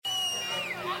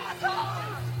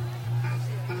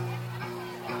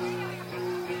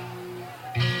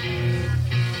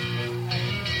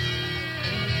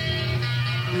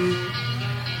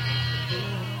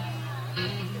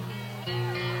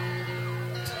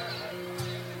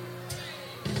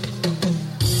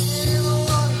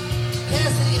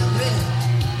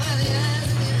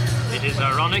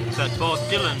ironic that Bob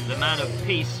Dylan, the man of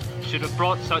peace, should have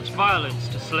brought such violence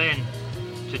to Slane.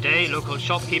 Today, local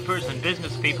shopkeepers and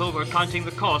business people were counting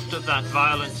the cost of that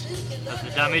violence. As the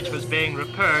damage was being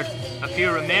repaired, a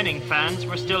few remaining fans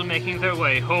were still making their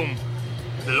way home.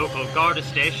 The local Garda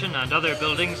station and other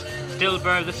buildings still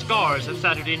bear the scars of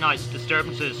Saturday night's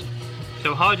disturbances.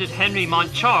 So how did Henry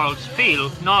Montcharles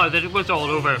feel now that it was all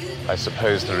over? I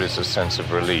suppose there is a sense of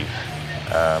relief.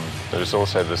 There is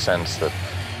also the sense that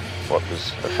what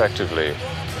was effectively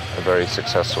a very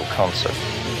successful concert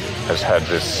has had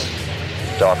this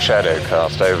dark shadow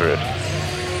cast over it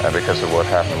because of what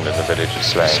happened in the village of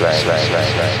Slane.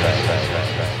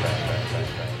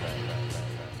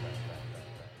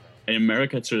 In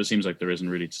America, it sort of seems like there isn't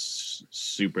really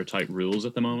super tight rules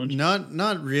at the moment.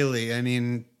 Not really. I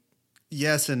mean,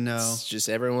 yes and no. It's just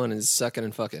everyone is sucking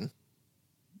and fucking.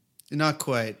 Not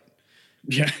quite.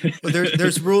 Yeah. Well,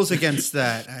 there's rules against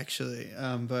that, actually.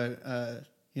 But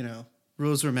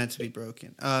rules were meant to be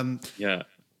broken. Yeah.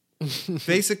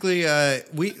 Basically, I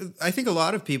think a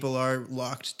lot of people are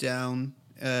locked down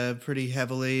pretty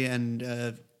heavily,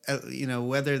 and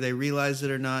whether they realize it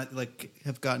or not, like,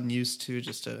 have gotten used to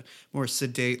just a more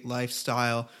sedate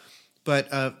lifestyle.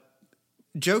 But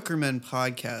Jokerman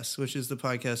podcast, which is the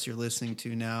podcast you're listening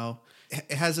to now,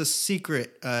 has a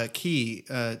secret key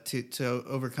to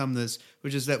overcome this,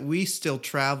 which is that we still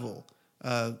travel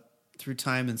through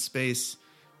time and space.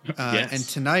 Yes. And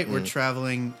tonight we're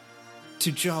traveling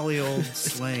to jolly old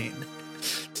Slane.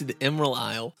 To the Emerald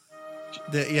Isle.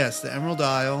 The Emerald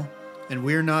Isle. And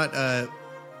we're not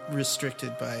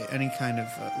restricted by any kind of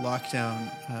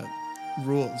lockdown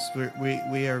rules.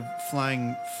 We are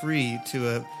flying free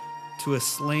to a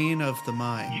Slane of the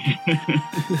mind.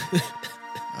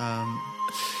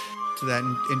 To that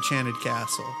enchanted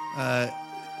castle.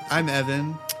 I'm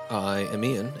Evan. I am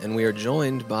Ian, and we are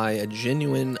joined by a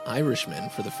genuine Irishman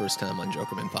for the first time on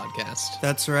Jokerman Podcast.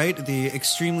 That's right, the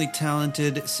extremely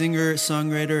talented singer,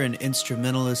 songwriter, and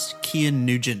instrumentalist Cian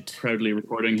Nugent. Proudly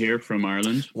reporting here from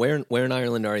Ireland. Where in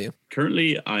Ireland are you?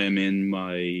 Currently, I am in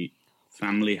my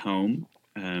family home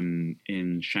in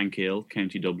Shankill,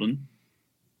 County Dublin,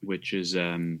 which is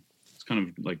it's kind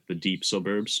of like the deep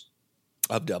suburbs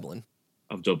Of Dublin.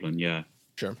 Of Dublin, yeah.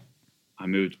 Sure. I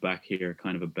moved back here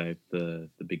kind of about the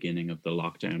beginning of the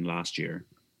lockdown last year.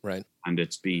 Right. And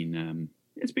it's been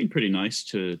pretty nice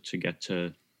to get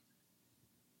to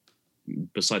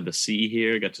beside the sea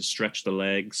here, get to stretch the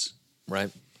legs.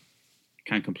 Right.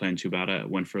 Can't complain too bad. I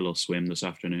went for a little swim this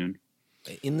afternoon.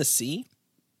 In the sea?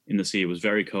 In the sea. It was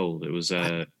very cold. It was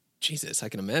Jesus, I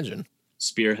can imagine.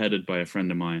 Spearheaded by a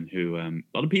friend of mine who a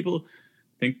lot of people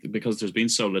think, because there's been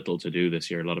so little to do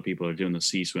this year, a lot of people are doing the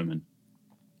sea swimming.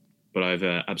 But I've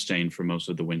abstained for most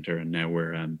of the winter, and now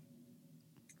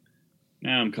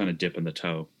now I'm kind of dipping the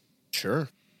toe. Sure.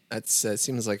 That's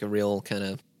seems like a real kind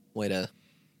of way to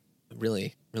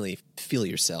really, really feel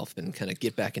yourself and kind of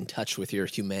get back in touch with your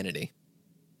humanity.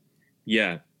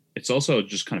 Yeah. It's also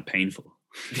just kind of painful.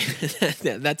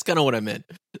 That's kind of what I meant.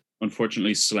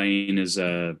 Unfortunately, Slane is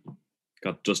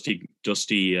got dusty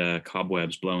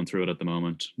cobwebs blowing through it at the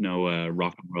moment. No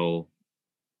rock and roll.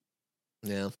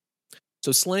 Yeah.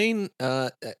 So Slane,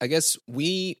 I guess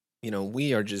we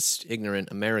are just ignorant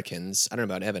Americans. I don't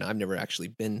know about Evan. I've never actually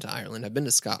been to Ireland. I've been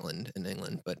to Scotland and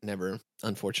England, but never,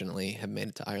 unfortunately, have made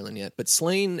it to Ireland yet. But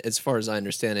Slane, as far as I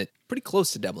understand it, pretty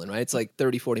close to Dublin, right? It's like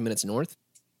 30, 40 minutes north.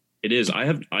 It is. I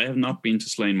have not been to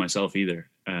Slane myself either.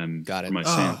 Got it. For my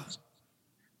sins.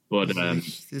 But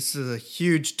this is a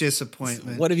huge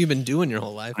disappointment. What have you been doing your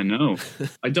whole life? I know.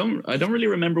 I don't really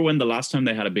remember when the last time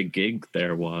they had a big gig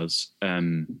there was.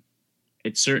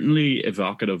 It's certainly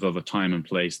evocative of a time and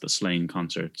place, the Slane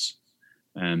concerts.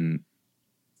 The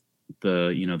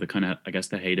kind of, I guess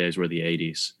the heydays were the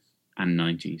 80s and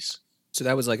 90s. So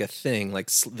that was like a thing,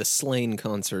 like the Slane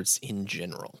concerts in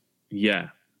general. Yeah.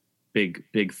 Big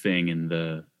thing in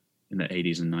the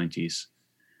 80s and 90s.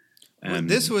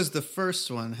 This was the first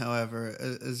one, however,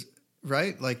 is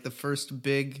right? Like the first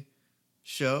big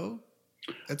show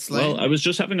at Slane? Well, I was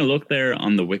just having a look there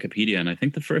on the Wikipedia, and I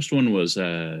think the first one was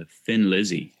Thin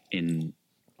Lizzy in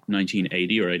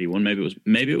 1980 or 81.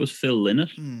 Maybe it was Phil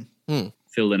Lynott.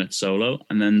 Phil Lynott solo,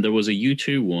 and then there was a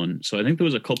U2 one. So I think there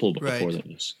was a couple before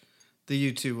this.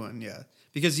 The U2 one, yeah.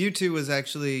 Because U2 was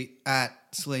actually at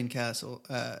Slane Castle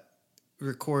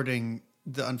recording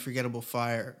The Unforgettable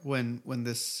Fire when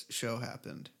this show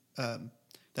happened.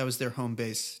 That was their home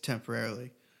base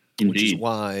temporarily. Indeed. Which is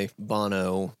why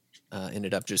Bono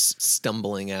ended up just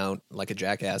stumbling out like a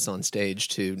jackass on stage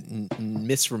to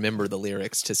misremember the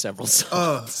lyrics to several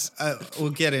songs.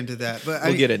 We'll get into that. But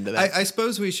we'll get into that. I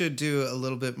suppose we should do a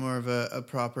little bit more of a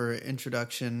proper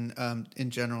introduction in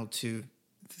general to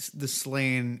the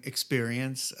Slane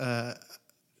experience.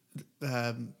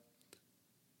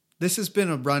 This has been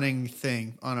a running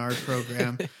thing on our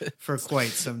program for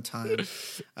quite some time.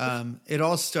 It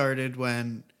all started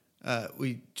when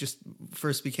we just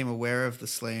first became aware of the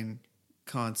Slane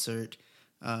concert,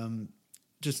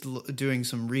 doing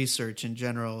some research in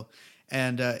general.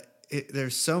 And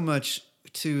there's so much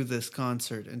to this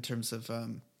concert in terms of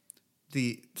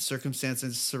the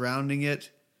circumstances surrounding it,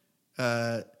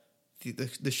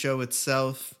 the show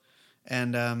itself,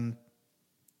 and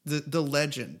the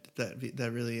legend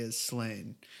that really is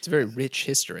Slane. It's a very rich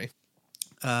history.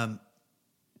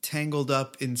 Tangled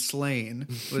Up in Slane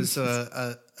was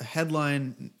a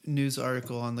headline news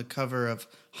article on the cover of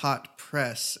Hot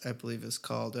Press, I believe is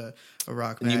called, a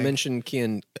rock mag. And you mentioned,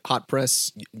 Kian, Hot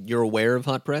Press. You're aware of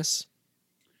Hot Press?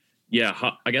 Yeah,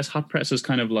 I guess Hot Press is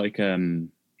kind of like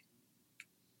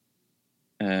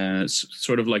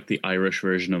sort of like the Irish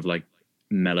version of like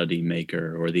Melody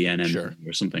Maker or the NME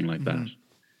or something like that.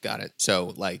 Got it.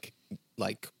 So like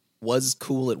was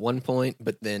cool at one point,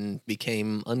 but then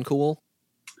became uncool.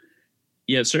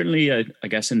 Yeah, certainly. I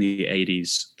guess in the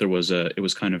 80s there was it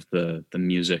was kind of the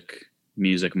music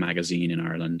magazine in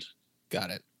Ireland. Got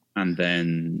it. And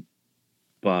then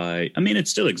it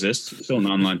still exists. It's still an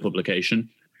online publication.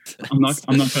 I'm not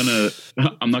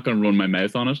gonna run my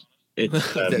mouth on it. It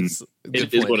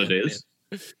is what it is.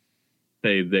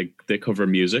 They cover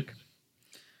music.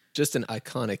 Just an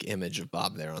iconic image of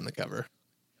Bob there on the cover.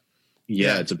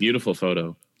 Yeah, it's a beautiful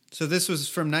photo. So this was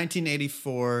from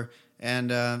 1984,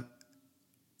 and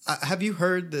have you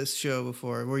heard this show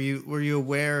before? Were you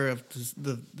aware of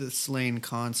the Slane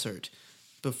concert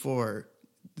before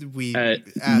we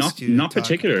asked you? Not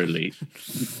particularly.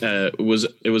 It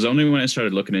was only when I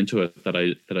started looking into it that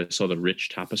I saw the rich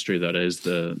tapestry that is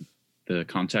the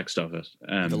context of it.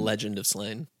 The legend of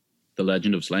Slane. The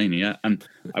Legend of Slane, yeah. And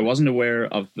I wasn't aware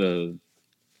of the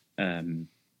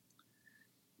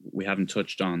we haven't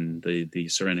touched on the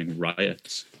surrounding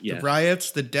riots yet. The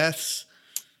riots, the deaths.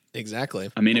 Exactly.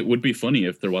 I mean, it would be funny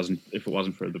if it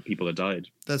wasn't for the people that died.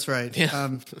 That's right.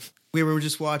 Yeah. We were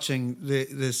just watching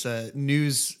this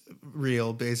news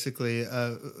reel, basically,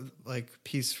 like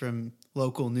piece from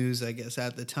local news, I guess,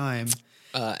 at the time.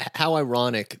 How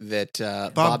ironic that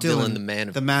Bob Dylan,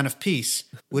 the man of peace,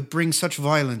 would bring such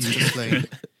violence to Slane.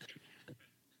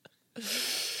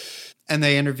 And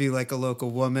they interview like a local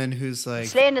woman who's like,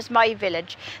 Slane is my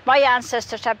village. My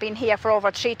ancestors have been here for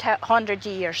over 300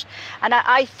 years. And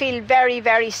I feel very,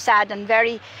 very sad and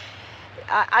very...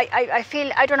 I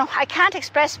feel, I don't know, I can't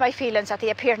express my feelings at the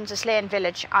appearance of Slane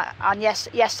village on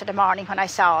yesterday morning when I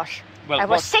saw it. Well, I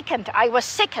was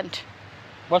sickened.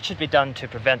 What should be done to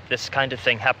prevent this kind of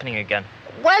thing happening again?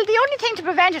 Well, the only thing to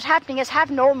prevent it happening is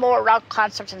have no more rock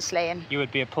concerts in Slane. You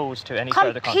would be opposed to any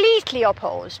further concerts?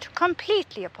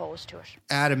 Completely opposed to it.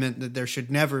 Adamant that there should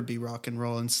never be rock and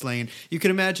roll in Slane. You can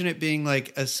imagine it being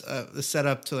like a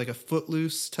setup to like a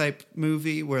Footloose type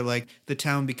movie where like the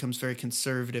town becomes very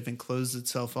conservative and closes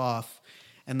itself off.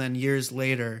 And then years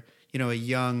later, a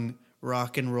young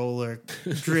rock and roller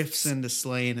drifts into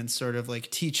Slane and sort of like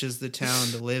teaches the town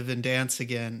to live and dance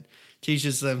again,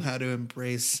 teaches them how to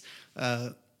embrace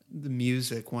the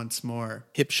music once more.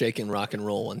 Hip shaking rock and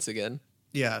roll once again.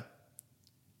 Yeah.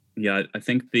 Yeah, I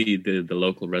think the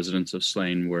local residents of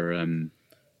Slane were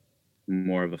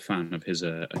more of a fan of his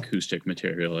acoustic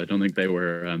material. I don't think they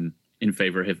were in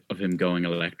favor of him going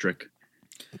electric.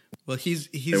 Well, he's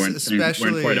they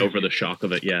weren't quite over the shock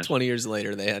of it. Yeah, 20 years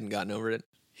later, they hadn't gotten over it.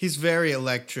 He's very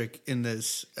electric in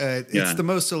this. It's the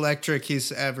most electric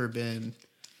he's ever been.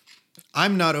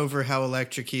 I'm not over how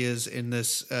electric he is in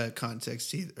this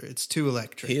context either. It's too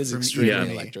electric. He is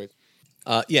extremely electric.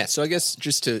 So I guess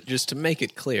just to make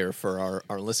it clear for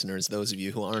our listeners, those of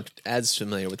you who aren't as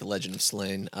familiar with the Legend of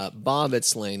Slane, Bob at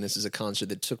Slane, this is a concert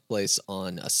that took place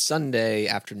on a Sunday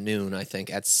afternoon, I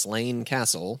think, at Slane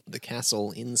Castle, the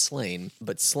castle in Slane.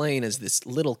 But Slane is this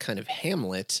little kind of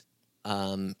hamlet,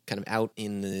 kind of out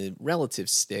in the relative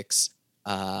sticks.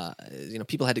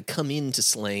 People had to come into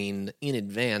Slane in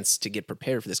advance to get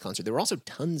prepared for this concert. There were also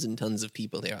tons and tons of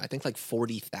people there. I think like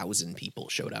 40,000 people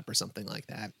showed up or something like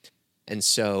that. And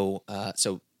so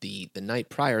the night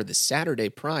prior, the Saturday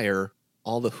prior,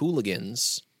 all the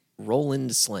hooligans roll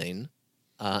into Slane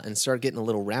and start getting a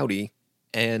little rowdy.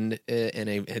 and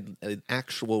an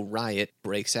actual riot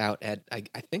breaks out at I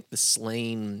think the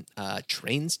Slane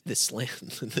the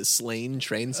Slane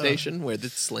train station where the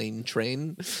Slane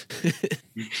train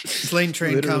Slane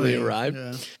train literally coming. arrived.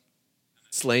 Yeah.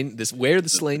 Slane where the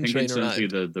Slane train essentially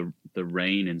arrived. the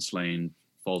rain in Slane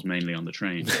falls mainly on the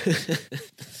train.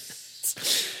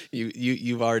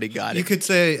 You've already got it. You could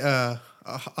say a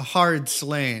hard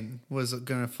Slane was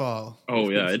going to fall. Oh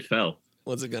yeah, it fell.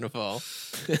 Was it gonna fall?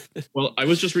 Well, I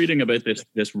was just reading about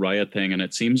this riot thing, and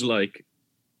it seems like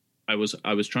I was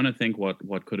trying to think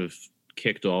what could have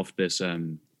kicked off this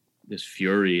this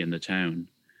fury in the town,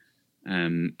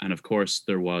 and of course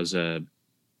there was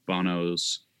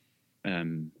Bono's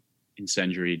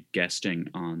incendiary guesting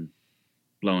on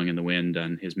 "Blowing in the Wind"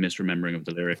 and his misremembering of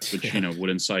the lyrics, which would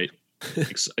incite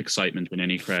excitement in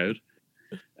any crowd.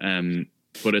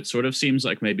 But it sort of seems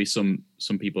like maybe some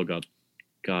people got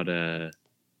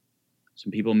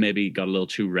some people maybe got a little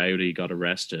too rowdy, got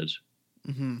arrested,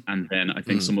 and then I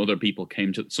think some other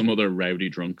rowdy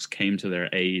drunks came to their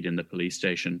aid in the police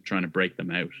station, trying to break them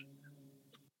out.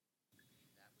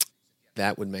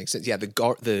 That would make sense. Yeah, the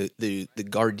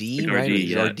Gardaí, right?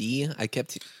 Yeah. Gardaí. I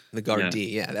kept the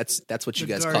Gardaí. Yeah, that's what you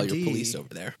guys call your police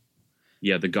over there.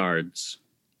 Yeah, the guards.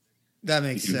 That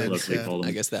makes You can sense. colloquially Yeah. call them.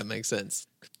 I guess that makes sense.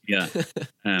 Yeah.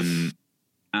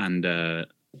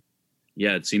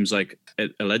 Yeah, it seems like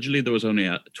allegedly there was only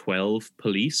 12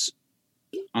 police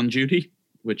on duty,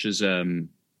 which is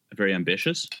very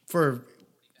ambitious. For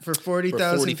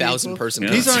 40,000 40,000 person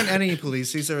These police. aren't any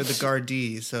police. These are the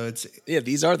Gardaí. So it's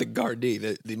These are the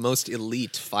Gardaí, the most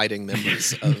elite fighting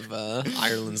members of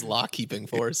Ireland's law-keeping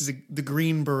force. the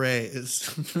Green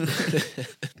Berets.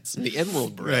 It's the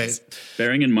Emerald Berets. Right.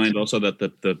 Bearing in mind also that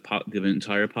the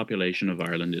entire population of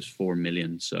Ireland is 4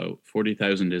 million, so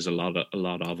 40,000 is a lot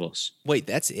of us. Wait,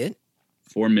 that's it?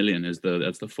 4 million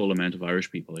that's the full amount of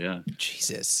Irish people. Yeah.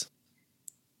 Jesus.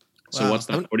 So Wow. what's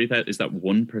that? 40,000 is that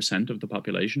 1% of the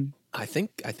population? I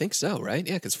think so, right?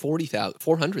 Yeah, because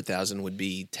 400,000 would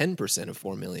be 10% of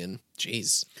 4 million.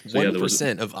 Jeez, So, yeah,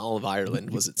 1% of all of Ireland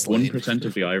was at Slane. 1%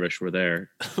 of the Irish were there.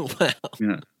 Wow,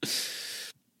 Yeah.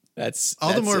 that's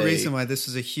All the more a- reason why this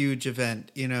is a huge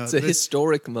event. It's a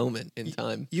historic moment in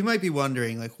time. You might be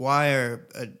wondering, like, why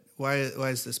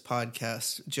is this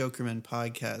podcast, Jokerman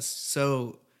podcast,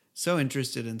 so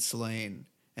interested in Slane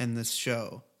and this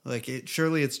show? Like,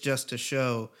 surely it's just a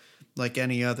show like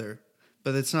any other,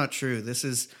 but it's not true. This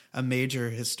is a major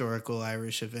historical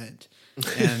Irish event,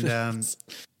 and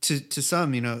to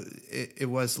some, it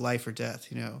was life or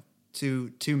death.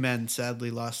 Two men sadly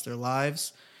lost their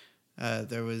lives.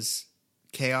 There was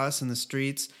chaos in the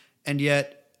streets, and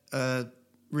yet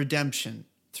redemption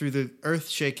through the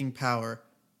earth-shaking power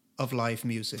of live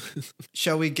music.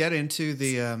 Shall we get into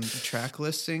the track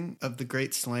listing of the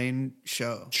Great Slane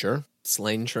show? Sure,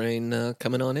 Slane train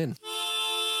coming on in.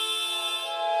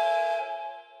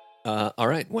 All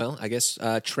right, well, I guess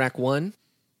track one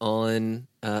on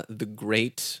the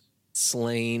Great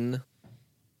Slane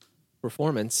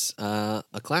performance, a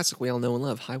classic we all know and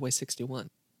love, Highway 61.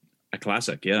 A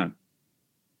classic, yeah.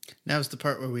 Now's the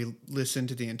part where we listen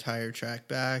to the entire track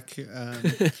back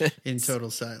in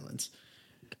total silence.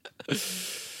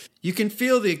 You can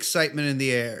feel the excitement in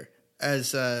the air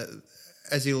as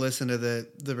you listen to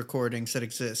the recordings that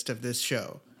exist of this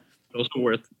show. Also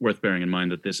worth bearing in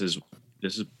mind that this is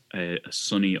a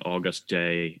sunny August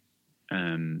day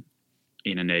in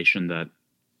a nation that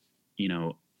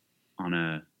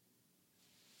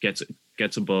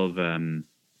gets above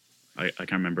I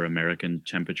can't remember American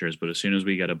temperatures, but as soon as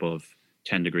we get above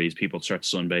 10 degrees, people start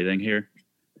sunbathing here,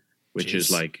 which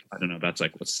is like, I don't know, that's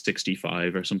like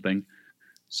 65 or something.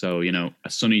 So, a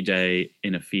sunny day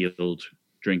in a field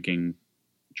drinking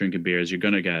beers, it's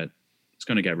going to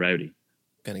get rowdy.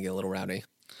 Gonna get a little rowdy.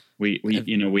 We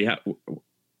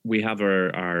have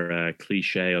our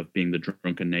cliche of being the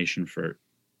drunken nation for,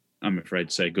 I'm afraid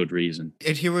to say, good reason.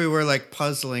 And here we were like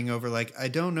puzzling over I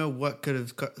don't know what could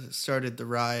have started the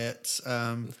riots.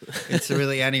 It's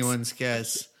really anyone's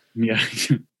guess. Yeah.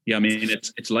 Yeah. I mean,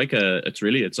 it's like a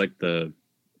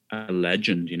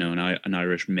legend, an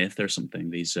Irish myth or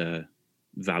something. These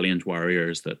valiant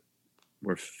warriors that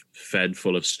were fed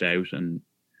full of stout and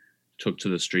took to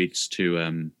the streets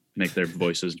to make their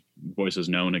voices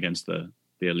known against the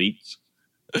elites.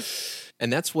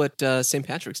 And that's what St.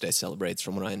 Patrick's Day celebrates,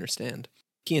 from what I understand.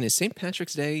 Cian, is St.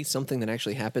 Patrick's Day something that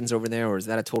actually happens over there, or is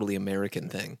that a totally American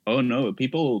thing? Oh no,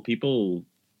 people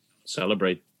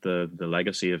celebrate the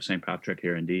legacy of St. Patrick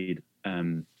here. Indeed,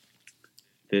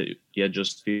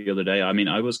 just the other day. I mean,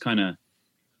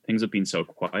 things have been so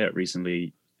quiet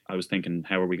recently. I was thinking,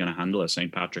 how are we going to handle a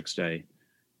St. Patrick's Day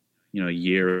a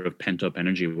year of pent up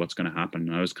energy of what's going to happen.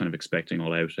 And I was kind of expecting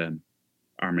all out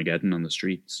Armageddon on the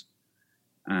streets.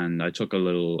 And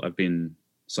I've been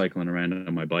cycling around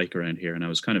on my bike around here, and I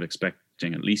was kind of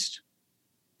expecting at least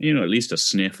a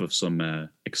sniff of some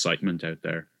excitement out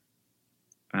there.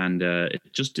 And it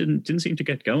just didn't seem to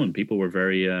get going. People were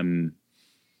very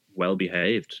well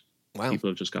behaved. Wow. People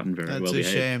have just gotten very That's well a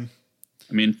behaved. shame.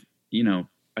 I mean,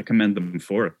 I commend them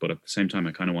for it, but at the same time,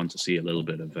 I kind of want to see a little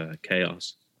bit of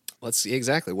chaos. Let's see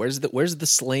exactly where's the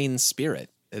slain spirit.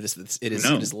 It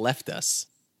has left us.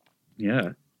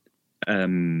 Yeah.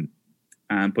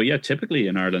 But yeah, typically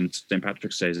in Ireland, St.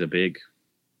 Patrick's Day is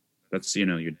that's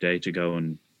your day to go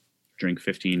and drink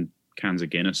 15 cans of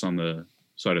Guinness on the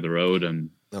side of the road and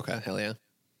Okay, hell yeah.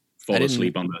 fall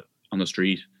asleep on the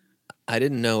street. I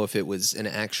didn't know if it was an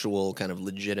actual kind of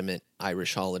legitimate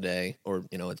Irish holiday, or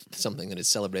it's something that is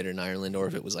celebrated in Ireland, or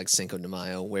if it was like Cinco de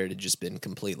Mayo, where it had just been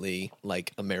completely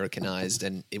like Americanized,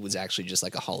 and it was actually just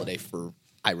like a holiday for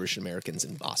Irish Americans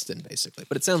in Boston, basically.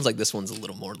 But it sounds like this one's a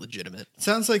little more legitimate.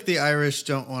 Sounds like the Irish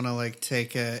don't want to like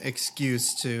take an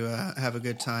excuse to have a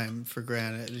good time for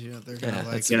granted. They're gonna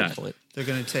That's a good point. they're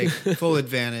gonna take full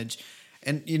advantage.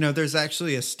 And there's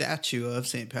actually a statue of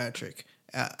St. Patrick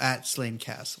at Slane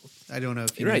Castle. I don't know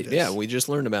if you You're knew right. this. Yeah, we just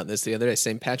learned about this the other day.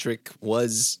 St. Patrick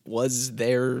was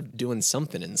there doing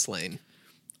something in Slane.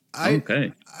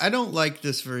 Okay. I don't like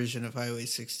this version of Highway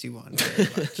 61 very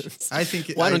much. I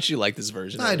think. Why don't you like this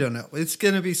version? I don't know. It's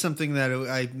going to be something that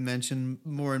I mention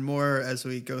more and more as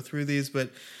we go through these, but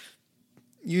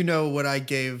what I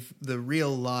gave the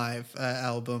real live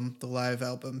album, the live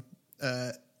album,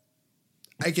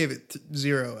 I gave it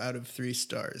 0 out of 3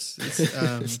 stars.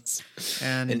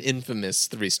 And an infamous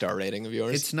 3-star rating of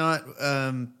yours. it's not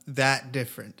that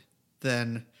different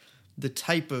than the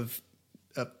type of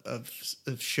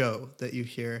show that you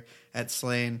hear at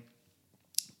Slane,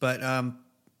 but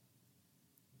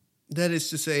that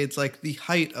is to say, it's like the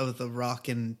height of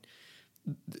the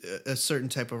a certain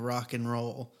type of rock and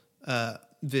roll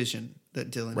vision that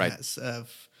Dylan Right. has.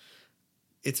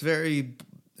 It's very,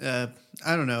 I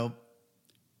don't know.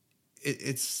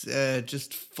 It's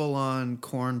just full on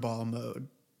cornball mode.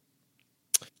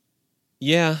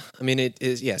 Yeah, I mean it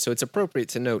is. Yeah, so it's appropriate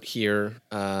to note here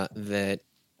that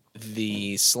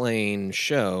the Slane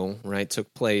show, right,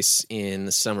 took place in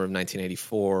the summer of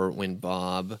 1984 when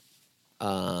Bob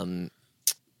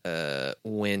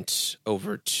went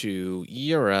over to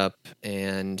Europe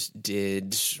and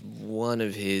did one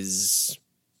of his,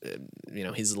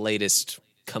 his latest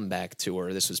comeback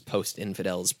tour. This was post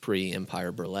Infidels, pre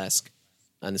Empire Burlesque,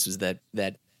 and this was that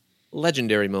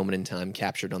legendary moment in time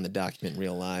captured on the document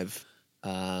Real Live,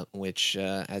 which,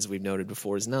 as we've noted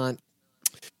before, is not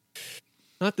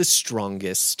the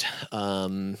strongest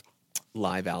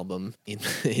live album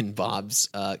in Bob's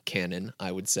canon,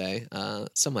 I would say.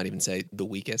 Some might even say the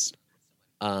weakest.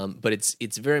 But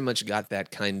it's very much got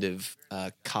that kind of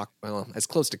as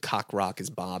close to cock rock as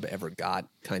Bob ever got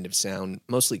kind of sound,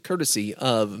 mostly courtesy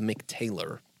of Mick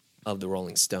Taylor of the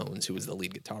Rolling Stones, who was the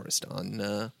lead guitarist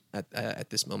on at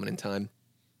this moment in time.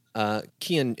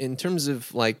 Cian, in terms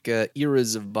of like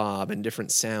eras of Bob and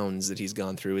different sounds that he's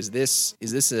gone through, is this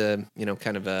a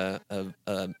kind of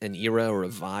an era or a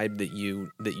vibe that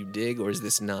you dig, or is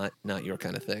this not your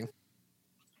kind of thing?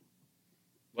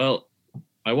 Well,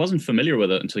 I wasn't familiar with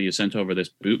it until you sent over this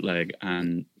bootleg,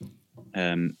 and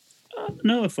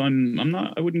no, if I'm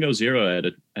not, I wouldn't go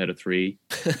 0 out of 3.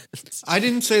 I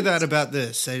didn't say that about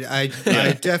this. I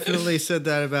definitely said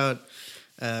that about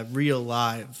Real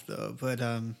Live, though. But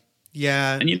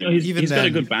yeah, and he's got a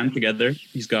good band together.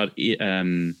 He's got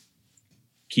keyboard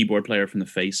player from the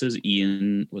Faces,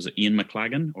 Ian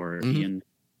McLagan or Ian,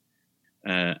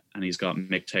 and he's got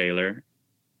Mick Taylor.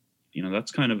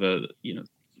 That's kind of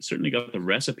certainly got the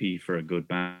recipe for a good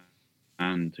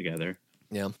band together.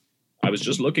 Yeah. I was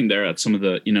just looking there at some of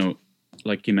the,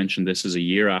 like you mentioned, this is a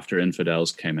year after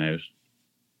Infidels came out,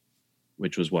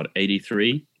 which was what,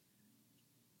 83?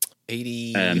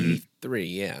 83,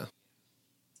 yeah.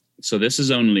 So this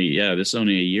is only a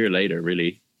year later,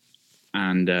 really.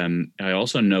 And I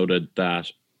also noted that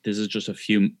this is just a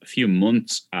few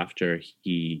months after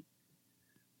the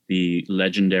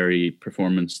legendary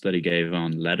performance that he gave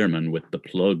on Letterman with the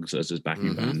Plugs as his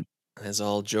backing band. As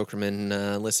all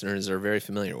Jokerman listeners are very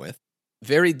familiar with.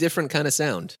 Very different kind of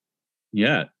sound.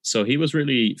 Yeah, so he was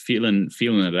really feeling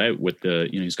it out with the,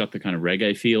 he's got the kind of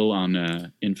reggae feel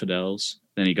on Infidels.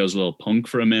 Then he goes a little punk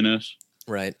for a minute.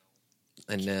 Right.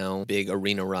 And now big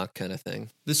arena rock kind of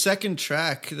thing. The second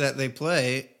track that they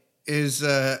play is,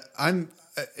 I'm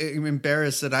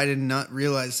embarrassed that I did not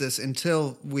realize this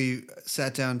until we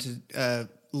sat down to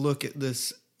look at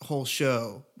this whole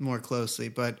show more closely,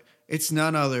 but it's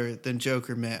none other than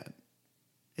Joker Man.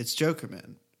 It's Joker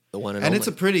Man. The one and And only. it's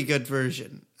a pretty good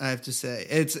version, I have to say.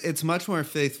 It's much more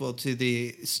faithful to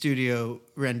the studio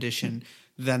rendition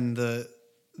than the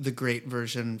great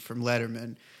version from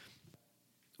Letterman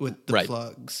with the Right.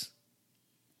 plugs.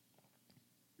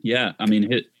 Yeah, I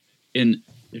mean,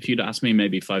 if you'd asked me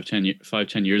maybe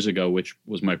 5-10 years ago, which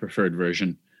was my preferred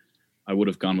version, I would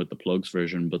have gone with the plugs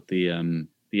version. But the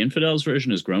Infidels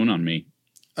version has grown on me.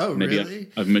 Oh, Maybe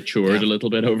really? I've matured a little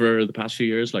bit over the past few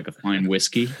years, like a fine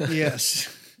whiskey,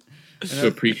 Yes. to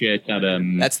appreciate that.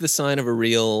 That's the sign of a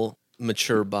real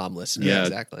mature Bob listener. Yeah,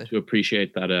 Exactly. to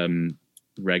appreciate that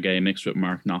reggae mixed with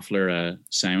Mark Knopfler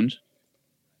sound.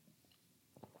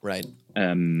 Right.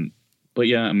 But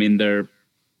yeah, I mean,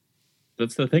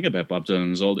 that's the thing about Bob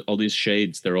Dylan is all these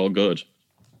shades, they're all good.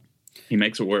 He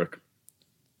makes it work.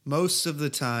 Most of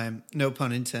the time, no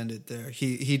pun intended there,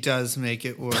 he does make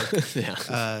it work.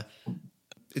 Yeah.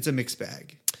 It's a mixed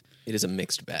bag. It is a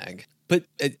mixed bag. But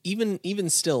even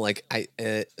still, like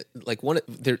there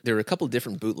are a couple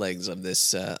different bootlegs of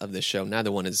this show.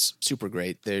 Neither one is super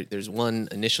great. There's one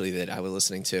initially that I was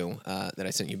listening to that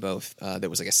I sent you both that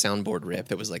was like a soundboard rip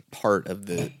that was like part of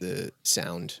the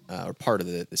sound or part of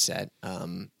the set,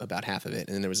 about half of it,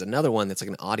 and then there was another one that's like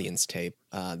an audience tape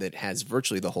that has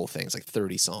virtually the whole thing. It's like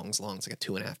 30 songs long. It's like a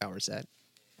 2.5 hour set.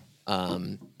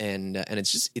 And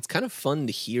it's kind of fun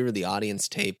to hear the audience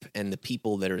tape and the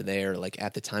people that are there like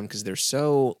at the time, because there's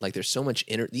so much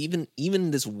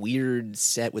even this weird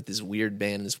set with this weird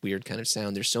band, this weird kind of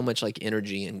sound, there's so much like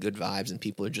energy and good vibes, and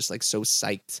people are just like so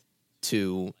psyched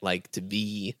to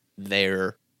be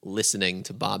there listening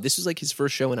to Bob. This was like his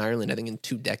first show in Ireland, I think, in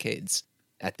 2 decades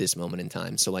at this moment in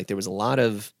time. So like there was a lot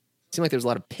of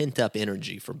pent up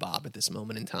energy for Bob at this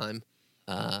moment in time.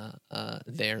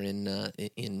 There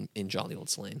in Jolly Old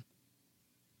Slane.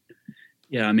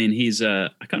 Yeah, I mean, he's I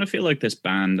kind of feel like this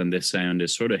band and this sound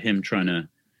is sort of him trying to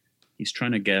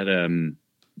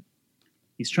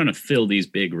fill these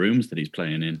big rooms that he's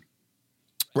playing in.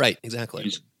 Right,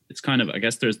 exactly. It's kind of, I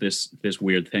guess there's this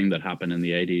weird thing that happened in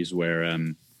the 80s where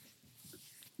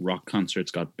rock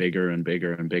concerts got bigger and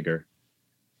bigger and bigger.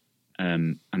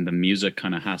 And the music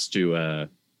kind of has to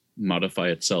modify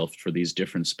itself for these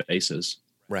different spaces.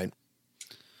 Right.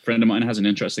 A friend of mine has an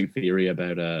interesting theory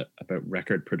about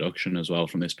record production as well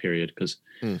from this period, because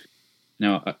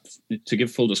now, to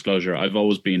give full disclosure, I've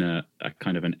always been a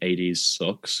kind of an 80s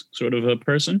sucks sort of a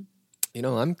person. You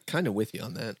know, I'm kind of with you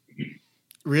on that.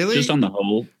 Really? Just on the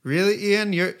whole. Really,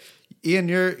 Ian? You're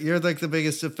like the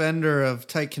biggest offender of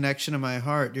Tight Connection in my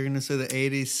heart. You're going to say the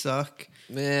 80s suck?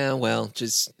 Yeah, well,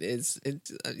 just it's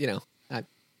you know,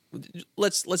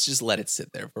 let's just let it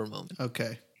sit there for a moment.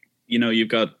 Okay. You know, you've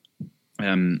got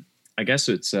I guess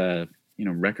it's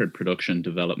record production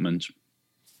development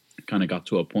kind of got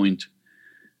to a point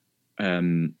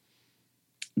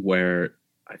where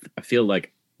I feel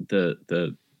like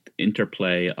the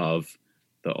interplay of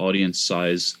the audience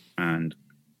size and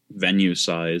venue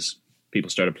size, people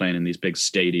started playing in these big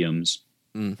stadiums,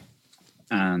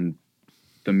 and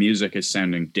the music is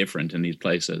sounding different in these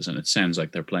places, and it sounds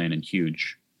like they're playing in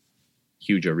huge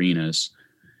arenas.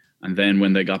 And then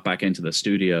when they got back into the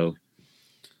studio,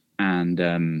 and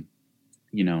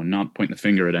not pointing the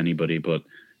finger at anybody, but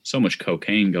so much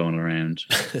cocaine going around,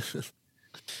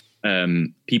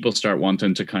 people start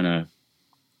wanting to kind of,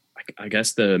 I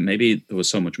guess maybe there was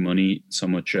so much money, so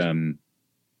much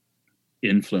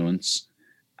influence,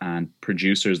 and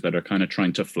producers that are kind of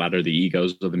trying to flatter the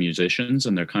egos of the musicians,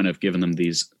 and they're kind of giving them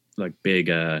these like big,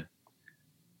 they're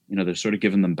sort of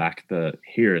giving them back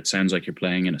here, it sounds like you're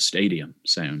playing in a stadium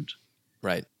sound.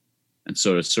 Right. And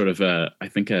so it's sort of, I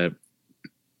think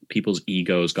people's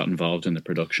egos got involved in the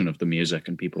production of the music,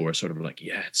 and people were sort of like,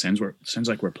 yeah, it sounds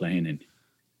like we're playing in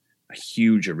a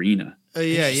huge arena.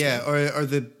 Yeah. Or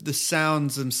the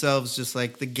sounds themselves, just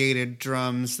like the gated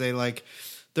drums, they're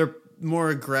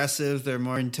more aggressive, they're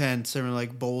more intense, they're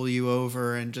like bowl you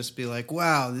over and just be like,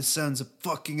 wow, this sounds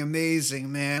fucking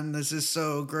amazing, man. This is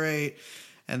so great.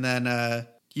 And then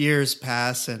years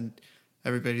pass and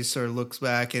everybody sort of looks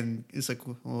back and is like,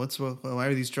 well, why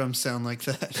do these drums sound like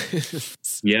that?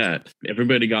 Yeah,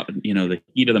 everybody got, the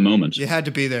heat of the moment. You had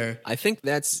to be there. I think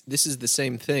this is the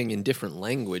same thing in different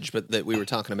language, but that we were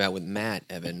talking about with Matt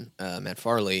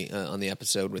Farley on the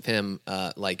episode with him,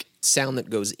 like sound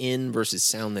that goes in versus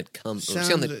sound that comes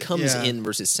in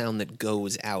versus sound that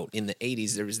goes out. In the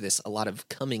 80s, there was a lot of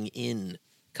coming in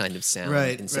kind of sound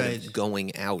instead of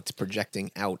going out,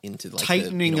 projecting out into like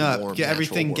tightening up, warm,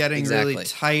 everything world. getting Exactly. really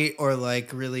tight or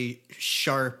like really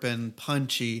sharp and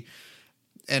punchy.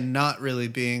 and not really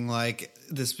being like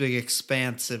this big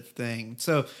expansive thing.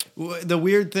 So the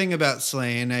weird thing about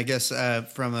Slain, I guess,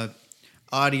 from a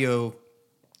audio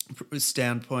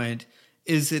standpoint,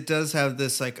 is it does have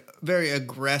this like very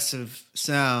aggressive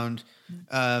sound,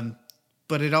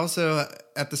 but it also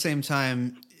at the same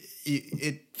time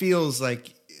it feels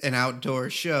like an outdoor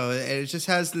show. It just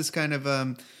has this kind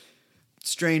of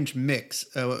strange mix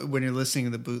when you're listening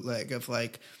to the bootleg of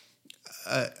like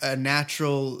a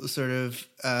natural sort of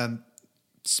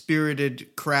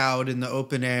spirited crowd in the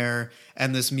open air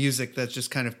and this music that's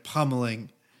just kind of pummeling.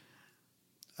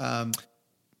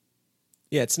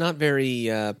 Yeah, it's not very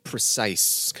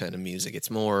precise kind of music. It's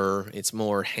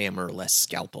more hammer, less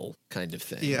scalpel kind of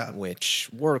thing. Yeah. Which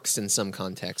works in some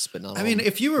contexts, but not all. I mean,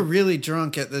 if you were really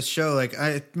drunk at this show, like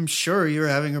I'm sure you were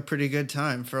having a pretty good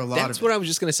time for a lot of it. That's what I was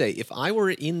just gonna say. If I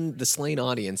were in the Slain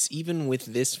audience, even with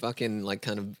this fucking like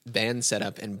kind of band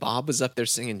setup, and Bob was up there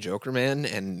singing Joker Man,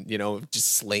 and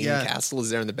just Slain Castle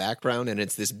is there in the background, and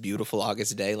it's this beautiful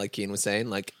August day, like Keane was saying,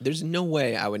 like there's no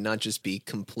way I would not just be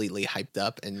completely hyped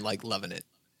up and like loving it.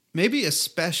 Maybe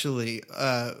especially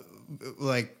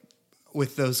like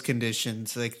with those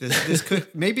conditions, like this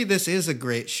could maybe this is a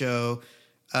great show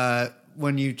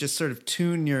when you just sort of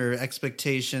tune your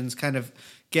expectations, kind of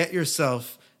get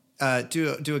yourself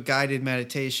do a guided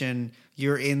meditation.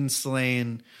 You're in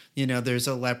Slain. There's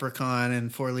a leprechaun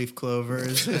and 4-leaf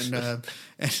clovers, and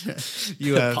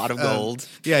you have pot of gold.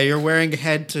 Yeah, you're wearing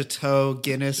head to toe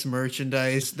Guinness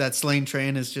merchandise. That Slain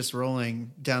train is just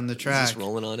rolling down the track. Just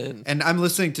rolling on in. And I'm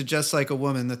listening to Just Like a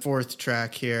Woman, the 4th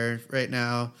track here right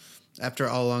now, after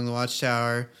All Along the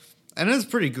Watchtower, and it's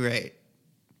pretty great.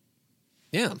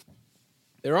 Yeah.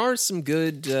 There are some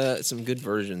good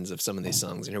versions of some of these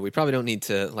songs. We probably don't need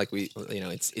to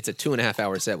it's a 2.5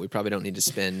 hour set. We probably don't need to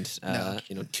spend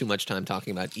too much time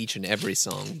talking about each and every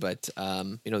song. But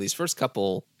these first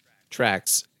couple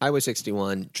tracks, Highway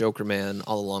 61, Joker Man,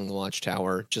 All Along the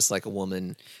Watchtower, Just Like a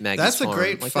Woman, Maggie's That's Farm. a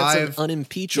great like, 5. That's an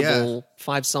unimpeachable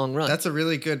 5-song run. That's a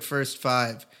really good first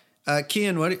 5.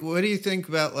 Kian, what do you think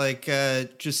about like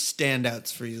just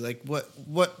standouts for you? Like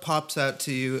what pops out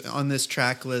to you on this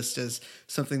track list as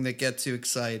something that gets you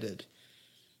excited?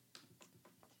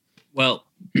 Well,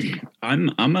 I'm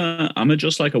a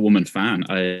Just Like a Woman fan.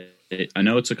 I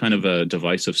know it's a kind of a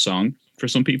divisive song for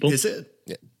some people. Is it?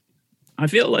 Yeah. I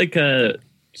feel like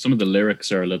some of the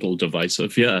lyrics are a little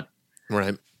divisive. Yeah,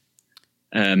 right.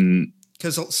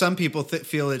 Because some people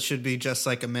feel it should be just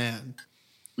like a man.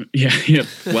 Yeah.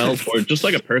 Well, or just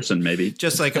like a person, maybe.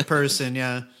 Just like a person,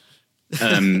 yeah.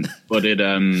 But it,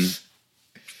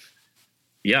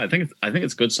 yeah, I think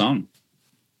it's a good song.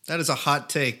 That is a hot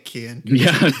take, Kian.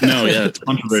 Yeah, it's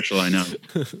controversial, I know.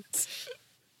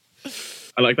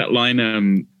 I like that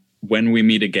line, when we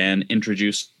meet again,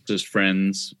 introduce as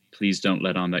friends, please don't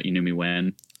let on that you knew me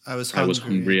when. I was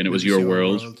hungry and it was your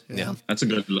world. Yeah. That's a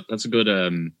good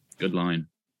line.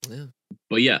 Yeah.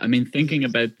 But yeah, I mean, thinking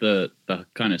about the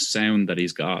kind of sound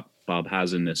that Bob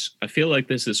has in this, I feel like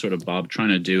this is sort of Bob trying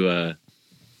to do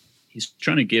he's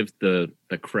trying to give the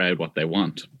crowd what they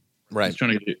want. Right.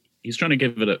 He's trying to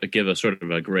give a sort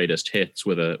of a greatest hits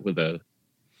with a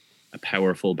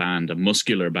powerful band, a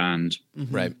muscular band.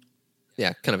 Mm-hmm. Right.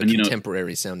 Yeah, kind of a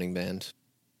contemporary sounding band.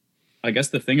 I guess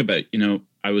the thing about,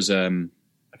 I was a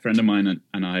friend of mine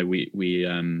and I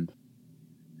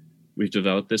we've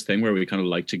developed this thing where we kind of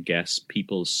like to guess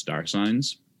people's star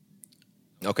signs.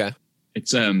 Okay.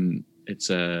 It's been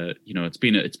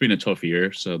a tough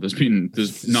year, so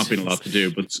there's not been a lot to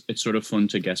do, but it's sort of fun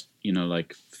to guess,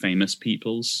 like famous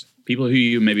people who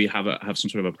you maybe have some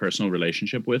sort of a personal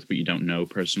relationship with, but you don't know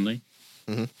personally.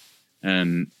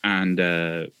 Mm-hmm.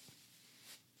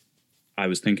 I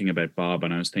was thinking about Bob,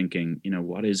 and I was thinking,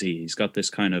 what is he? He's got this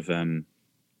kind of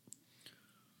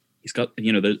he's got,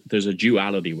 there's a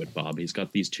duality with Bob. He's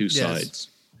got these two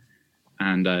sides.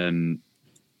 And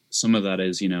some of that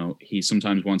is, he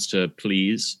sometimes wants to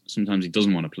please, sometimes he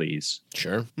doesn't want to please.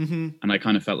 Sure. Mm-hmm. And I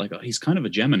kind of felt like, he's kind of a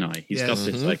Gemini. He's got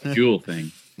this like dual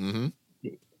thing. Mm-hmm.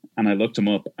 And I looked him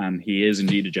up, and he is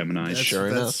indeed a Gemini.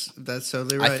 Enough. That's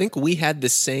totally right. I think we had the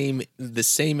same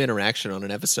interaction on an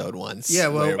episode once. Yeah,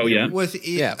 well, with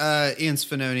Ian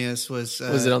Svenonius was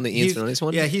it on the Ian Svenonius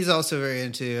one? Yeah, he's also very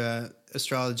into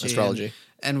astrology.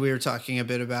 And we were talking a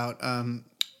bit about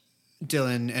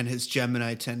Dylan and his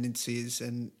Gemini tendencies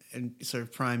and sort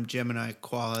of prime Gemini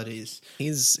qualities.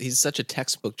 He's such a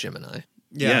textbook Gemini.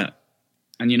 Yeah.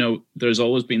 And there's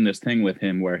always been this thing with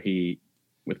him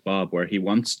with Bob, where he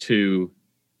wants to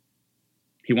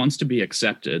be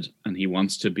accepted, and he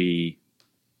wants to be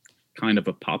kind of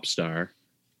a pop star,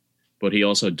 but he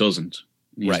also doesn't.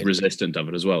 He's Right. resistant of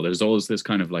it as well. There's always this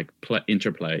kind of like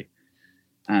interplay.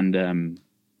 And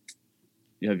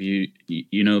have you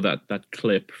know that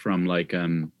clip from like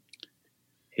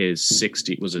his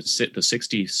 60, was it the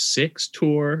 66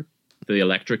 tour, the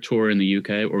Electric tour in the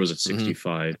UK, or was it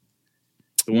 65?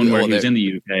 The one where he was in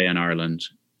the UK and Ireland.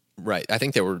 Right. I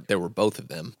think there were both of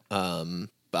them.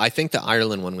 But I think the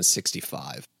Ireland one was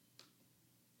 65.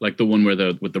 Like the one with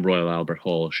the Royal Albert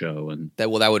Hall show, and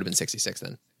That would have been 66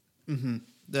 then. Mm-hmm.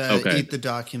 The Eat the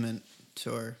Document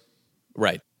tour.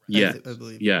 Right. Yeah, I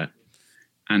believe. yeah.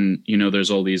 And there's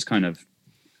all these kind of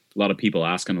a lot of people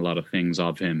asking a lot of things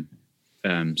of him,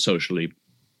 socially,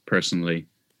 personally,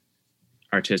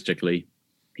 artistically.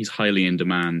 He's highly in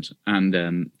demand,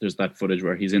 and there's that footage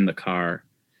where he's in the car,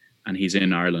 and he's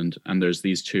in Ireland, and there's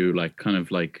these two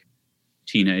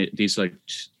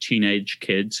teenage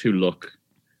kids who look.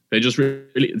 They just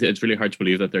it's really hard to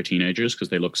believe that they're teenagers because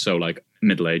they look so like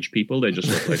middle-aged people. They just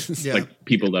look like like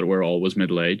people that were always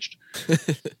middle-aged.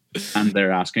 And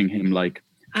they're asking him like,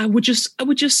 I would just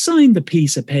sign the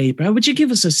piece of paper. Would you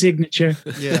give us a signature?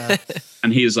 Yeah.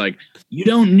 And he's like, you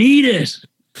don't need it.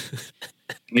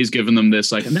 And he's giving them this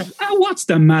like, what's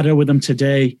the matter with them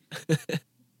today?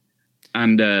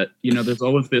 And there's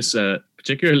always this,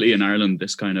 particularly in Ireland,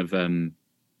 this kind of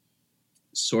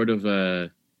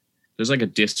there's like a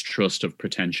distrust of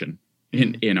pretension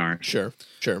in art. Sure.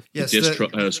 Yes.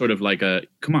 Sort of like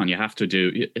come on, you have to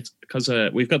do it's because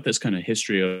we've got this kind of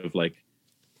history of like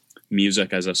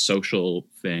music as a social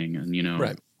thing, and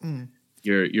right.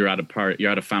 You're at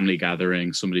a family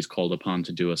gathering, somebody's called upon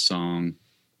to do a song.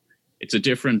 It's a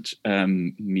different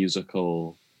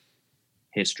musical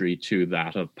history to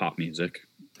that of pop music,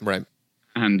 Right.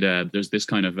 and there's this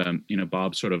kind of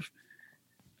Bob sort of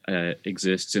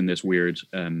exists in this weird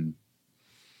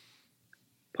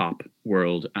pop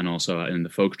world and also in the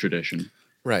folk tradition,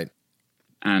 Right.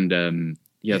 and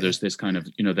there's this kind of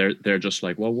they're just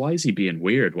like, well, why is he being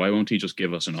weird? Why won't he just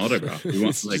give us an autograph? We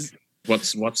want like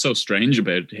what's so strange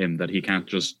about him that he can't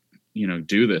just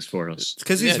do this for us?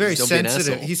 Because he's very just don't be an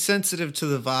sensitive. asshole. He's sensitive to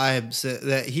the vibes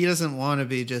that he doesn't want to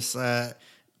be just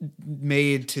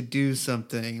made to do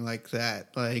something like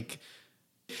that. Like,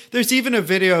 there's even a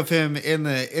video of him in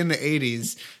the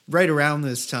 80s, right around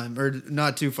this time, or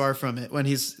not too far from it, when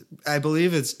I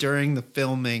believe it's during the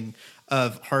filming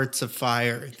of Hearts of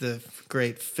Fire, the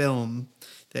great film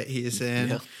that he is in.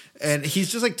 Yeah. And he's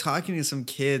just like talking to some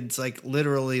kids, like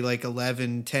literally like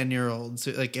 11, 10-year-olds,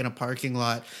 like in a parking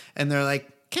lot. And they're like,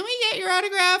 can we get your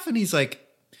autograph? And he's like,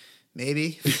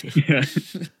 maybe. Yeah.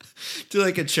 To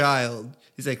like a child.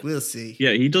 He's like, we'll see.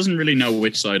 Yeah, he doesn't really know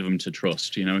which side of him to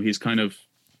trust. He's kind of,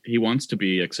 he wants to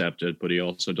be accepted, but he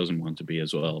also doesn't want to be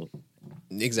as well.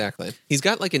 Exactly. He's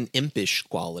got like an impish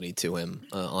quality to him,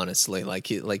 honestly.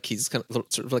 He's kind of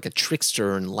sort of like a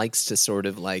trickster and likes to sort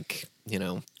of like,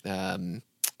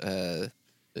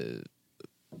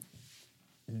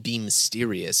 be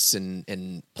mysterious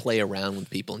and play around with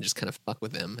people and just kind of fuck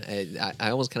with them. I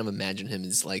always kind of imagine him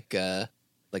as like a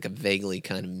vaguely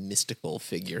kind of mystical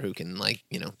figure who can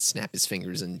snap his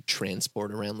fingers and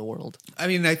transport around the world. I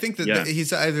mean, I think that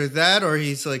he's either that or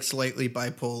he's like slightly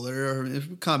bipolar or a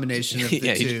combination of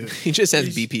the two. He just has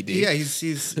BPD. Yeah,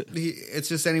 it's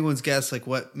just anyone's guess like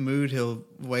what mood he'll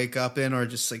wake up in, or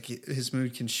just like his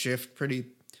mood can shift pretty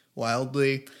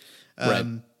wildly.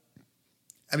 Right.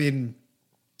 I mean,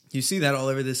 you see that all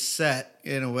over this set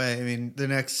in a way. I mean, the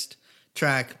next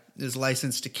track is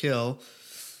License to Kill.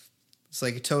 It's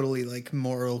like a totally like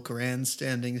moral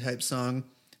grandstanding type song,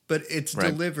 but it's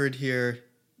delivered here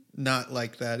not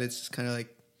like that. It's just kind of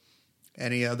like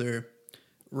any other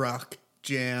rock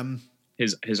jam.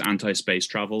 His anti-space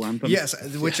travel anthem. Yes,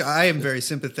 which I am very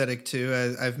sympathetic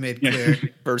to. I've made clear.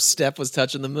 First step was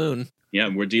touching the moon. Yeah,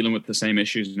 we're dealing with the same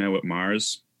issues now with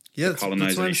Mars. Yeah, that's what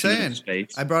I'm saying.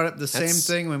 Space. I brought up the same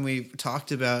thing when we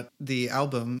talked about the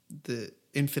album, the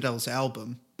Infidels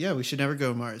album. Yeah, we should never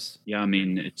go to Mars. Yeah, I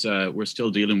mean, it's we're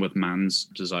still dealing with man's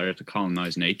desire to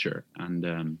colonize nature,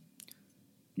 and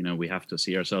we have to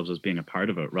see ourselves as being a part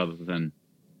of it rather than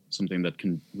something that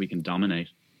we can dominate.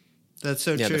 That's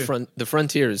so true. Yeah, the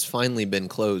frontier has finally been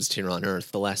closed here on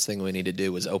Earth. The last thing we need to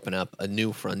do is open up a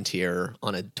new frontier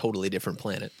on a totally different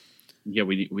planet. Yeah,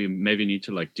 we maybe need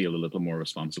to like deal a little more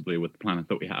responsibly with the planet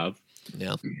that we have.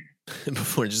 Yeah.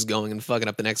 Before just going and fucking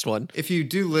up the next one. If you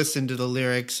do listen to the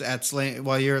lyrics at Slane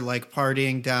while you're like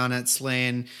partying down at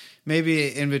Slane,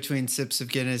 maybe in between sips of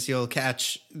Guinness, you'll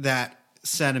catch that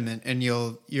sentiment, and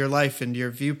your life and your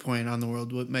viewpoint on the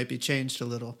world might be changed a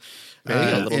little.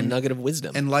 A little nugget of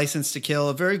wisdom. And License to Kill,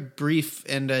 a very brief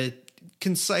and a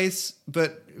concise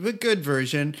but good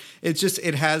version. It's just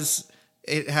it has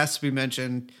it has to be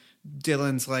mentioned,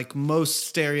 Dylan's like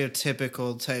most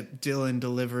stereotypical type Dylan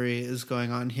delivery is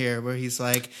going on here, where he's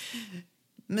like,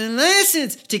 "My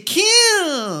license to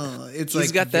kill." It's He's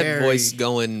like got that voice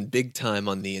going big time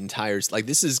on the entire. Like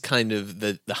this is kind of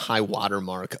the high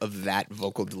watermark of that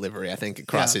vocal delivery, I think,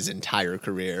 across his entire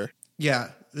career. Yeah,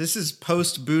 this is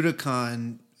post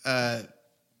Budokan.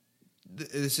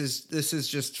 This is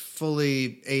just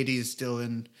fully 80s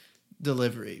Dylan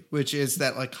delivery, which is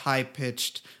that like high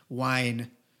pitched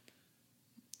whine.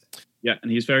 Yeah,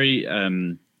 and he's very,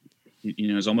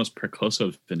 he's almost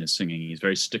percussive in his singing. He's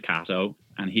very staccato,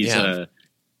 and he's, I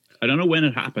don't know when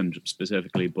it happened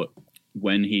specifically, but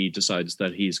when he decides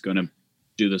that he's going to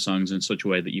do the songs in such a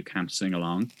way that you can't sing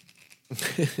along.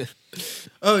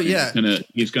 Oh yeah,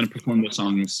 he's gonna perform the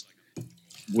songs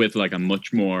with like a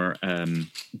much more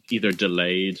either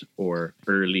delayed or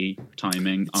early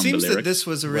timing on the lyrics. Seems that this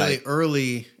was a really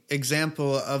early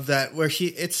example of that, where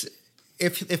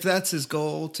if that's his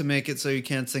goal, to make it so you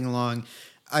can't sing along,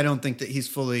 I don't think that he's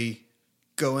fully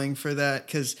going for that,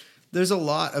 because there's a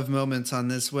lot of moments on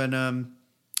this when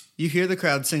you hear the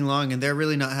crowd sing along and they're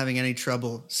really not having any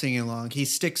trouble singing along. He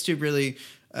sticks to really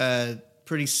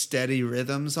pretty steady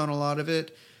rhythms on a lot of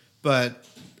it, but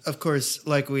of course,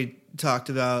 like we talked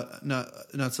about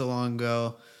not so long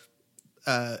ago,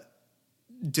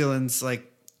 Dylan's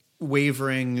like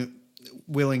wavering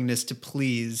willingness to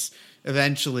please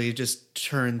eventually just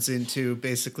turns into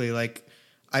basically like,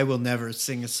 I will never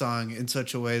sing a song in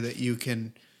such a way that you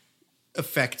can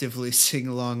effectively sing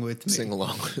along with me. Sing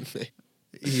along with me.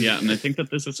 Yeah, and I think that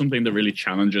this is something that really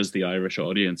challenges the Irish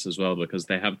audience as well, because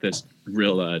they have this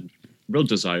real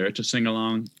desire to sing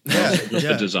along.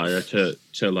 A desire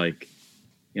to like,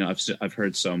 I've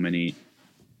heard so many,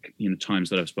 times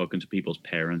that I've spoken to people's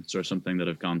parents or something that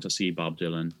have gone to see Bob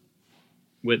Dylan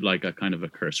with like a kind of a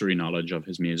cursory knowledge of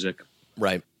his music,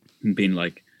 right? And being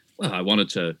like, well, I wanted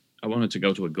to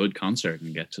go to a good concert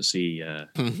and get to see,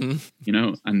 and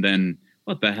then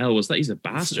what the hell was that? He's a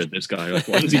bastard, this guy. Like,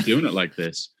 why is he doing it like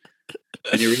this?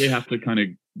 And you really have to kind of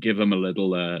give him a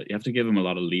little, you have to give him a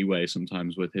lot of leeway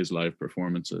sometimes with his live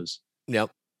performances. Yep.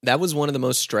 That was one of the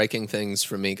most striking things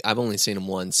for me. I've only seen him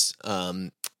once.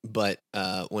 But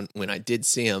when I did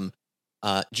see him,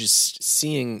 just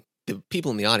seeing the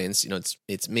people in the audience,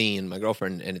 it's me and my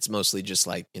girlfriend, and it's mostly just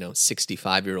like,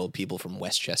 65-year-old people from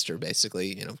Westchester,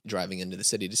 basically, driving into the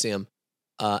city to see him.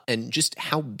 And just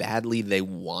how badly they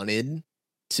wanted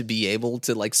to be able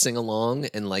to like sing along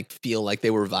and like feel like they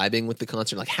were vibing with the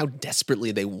concert, like how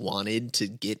desperately they wanted to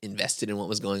get invested in what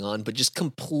was going on, but just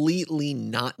completely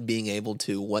not being able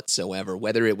to whatsoever,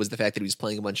 whether it was the fact that he was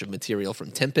playing a bunch of material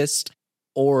from Tempest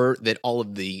or that all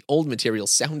of the old material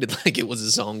sounded like it was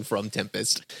a song from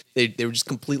Tempest. They were just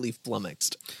completely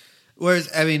flummoxed. Whereas,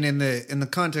 I mean, in the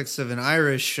context of an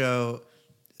Irish show,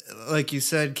 like you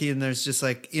said, Keaton, there's just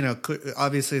like,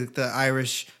 obviously the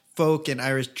Irish folk and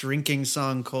Irish drinking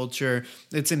song culture.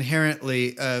 It's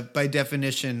inherently, by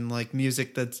definition, like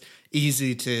music that's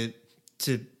easy to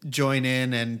join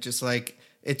in, and just like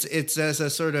it's as a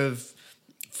sort of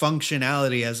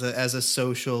functionality as a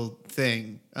social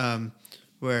thing,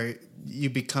 where you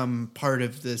become part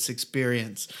of this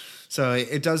experience. So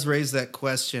it does raise that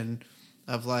question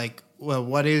of like, well,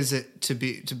 what is it to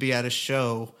be at a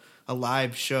show, a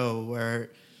live show where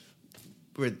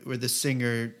the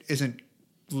singer isn't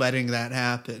letting that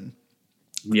happen?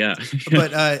 Yeah.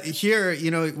 But here,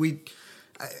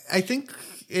 I think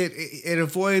it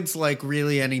avoids like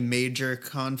really any major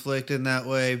conflict in that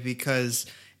way, because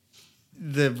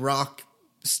the rock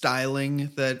styling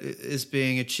that is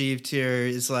being achieved here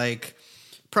is like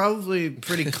probably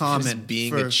pretty common.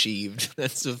 Being achieved.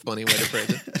 That's a funny way to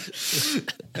phrase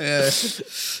it.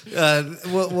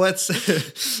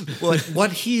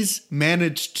 What he's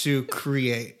managed to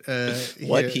create.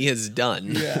 What he has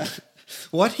done. Yeah.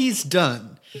 What he's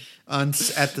done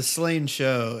at the Slane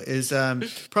show is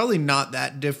probably not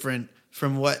that different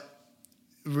from what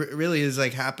really is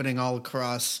like happening all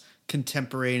across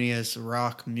contemporaneous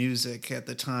rock music at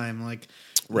the time. Like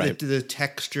the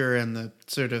texture and the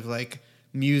sort of like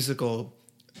musical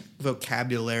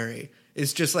vocabulary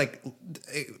is just like,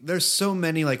 there's so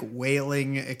many like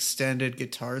wailing extended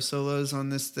guitar solos on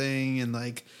this thing, and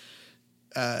like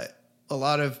a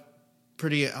lot of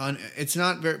pretty it's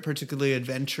not very particularly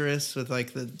adventurous with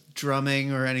like the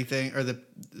drumming or anything, or the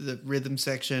rhythm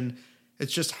section.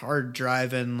 It's just hard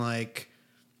driving like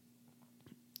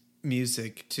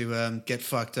music to get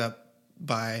fucked up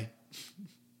by.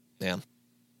 Yeah,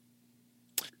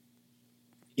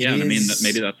 and I mean,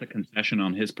 maybe that's a concession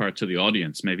on his part to the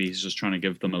audience. Maybe he's just trying to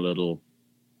give them a little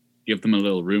give them a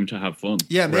little room to have fun.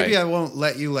 Yeah, maybe Right. I won't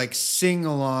let you like sing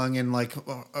along in like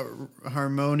a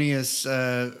harmonious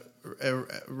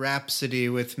rhapsody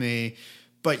with me,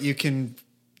 but you can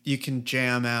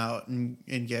jam out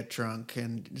and get drunk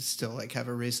and still like have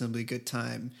a reasonably good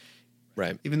time,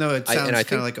 Right. even though it I sounds kind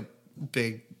think- of like a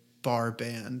big bar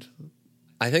band.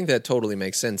 I think that totally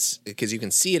makes sense because you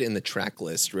can see it in the track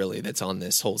list, really, that's on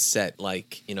this whole set.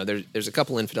 Like, you know, there's a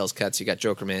couple Infidels cuts. You got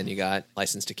Joker Man, you got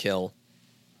License to Kill.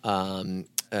 There's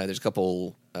a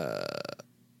couple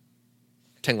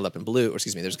Tangled Up in Blue, or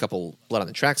excuse me, there's a couple Blood on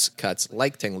the Tracks cuts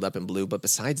like Tangled Up in Blue, but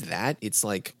besides that, it's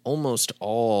like almost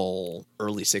all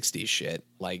early 60s shit.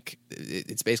 Like,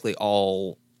 it's basically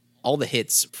all the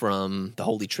hits from the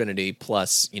Holy Trinity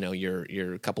plus, you know,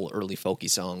 your couple early folky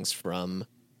songs from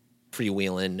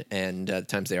Freewheelin' and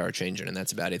Times They Are Changing, and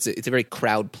that's about it. It's a very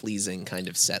crowd pleasing kind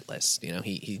of set list. You know,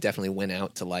 he definitely went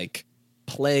out to like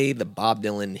play the Bob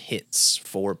Dylan hits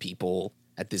for people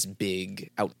at this big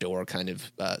outdoor kind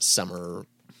of summer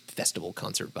festival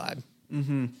concert vibe.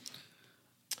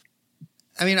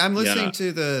 I mean, I'm listening Yeah.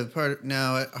 to the part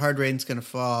now, Hard Rain's Gonna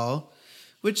Fall,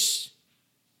 which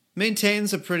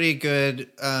maintains a pretty good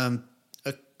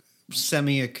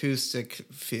semi-acoustic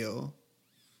feel.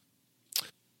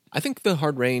 I think the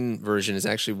Hard Rain version is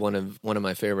actually one of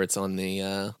my favorites on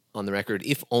the record,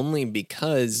 if only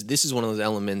because this is one of those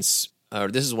elements, or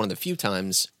this is one of the few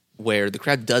times where the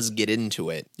crowd does get into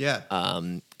it. Yeah.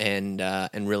 And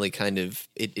really kind of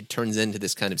it turns into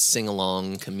this kind of sing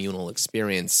along communal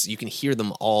experience. You can hear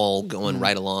them all going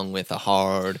right along with a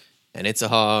hard, and it's a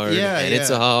hard, Yeah, and it's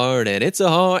a yeah. hard, and it's a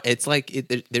hard. It's like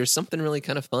there's something really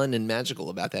kind of fun and magical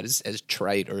about that, as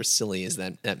trite or silly as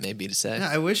that may be to say. Yeah,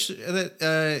 I wish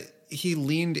that he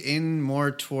leaned in more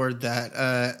toward that.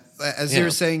 As you Yeah.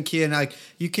 were saying, Kian, like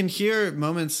you can hear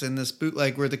moments in this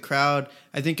bootleg where the crowd,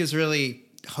 I think, is really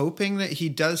hoping that he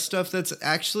does stuff that's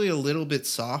actually a little bit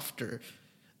softer.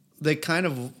 They kind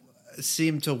of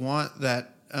seem to want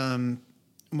that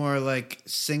more like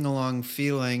sing along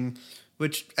feeling,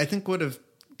 which I think would have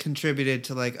contributed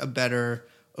to like a better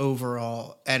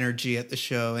overall energy at the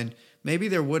show. And maybe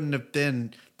there wouldn't have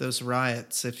been those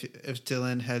riots if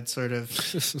Dylan had sort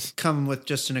of come with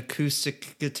just an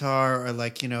acoustic guitar or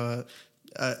like, you know,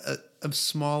 a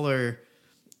smaller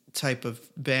type of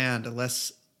band, a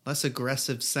less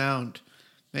aggressive sound.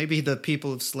 Maybe the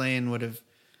people of Slain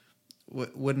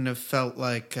wouldn't have felt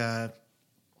like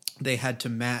they had to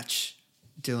match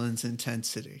Dylan's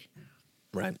intensity.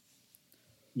 Right.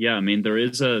 Yeah, I mean,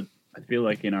 I feel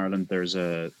like in Ireland there's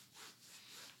a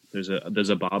Bob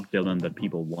Dylan that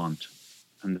people want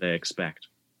and they expect,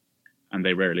 and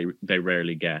they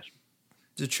rarely get.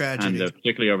 It's a tragedy. And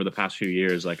particularly over the past few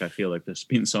years, like I feel like there's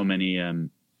been so many. I've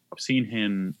seen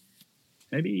him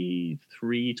maybe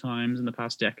 3 times in the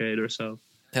past decade or so.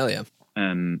 Hell yeah.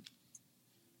 And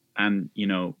you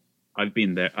know, I've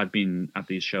been at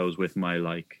these shows with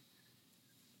my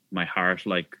heart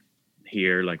like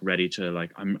here, like ready to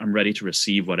like I'm ready to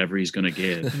receive whatever he's going to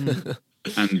give.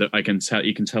 And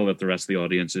you can tell that the rest of the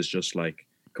audience is just like,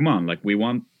 come on, like we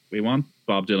want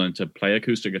Bob Dylan to play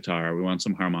acoustic guitar, we want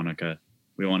some harmonica,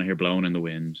 we want to hear Blowing in the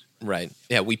Wind. Right.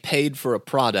 Yeah, we paid for a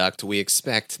product, we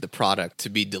expect the product to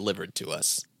be delivered to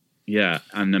us. Yeah,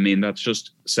 and I mean that's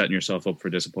just setting yourself up for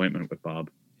disappointment with Bob.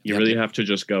 You really have to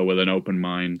just go with an open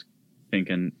mind,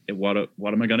 thinking, what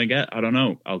am I going to get? I don't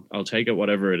know. I'll take it,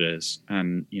 whatever it is.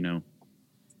 And you know,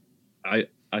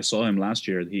 I saw him last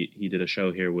year. He did a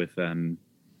show here with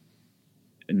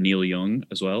Neil Young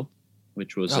as well,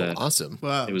 which was awesome.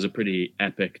 Wow. It was a pretty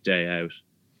epic day out.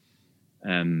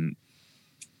 Neil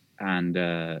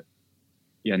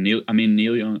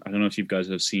Young. I don't know if you guys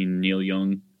have seen Neil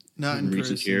Young Not in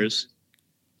recent person. years.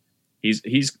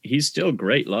 He's still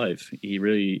great live. He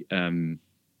really,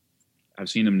 I've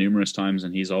seen him numerous times,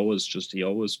 and he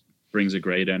always brings a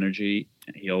great energy.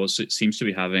 He always seems to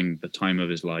be having the time of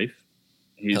his life.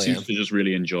 He seems to just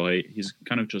really enjoy. He's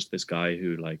kind of just this guy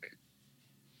who he like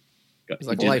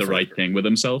did lifer. the right thing with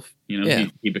himself. You know, Yeah.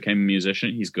 he became a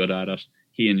musician. He's good at it.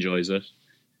 He enjoys it.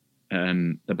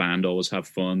 The band always have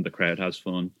fun. The crowd has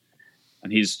fun,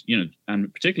 and he's, you know,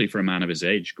 and particularly for a man of his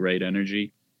age, great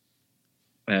energy.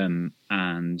 And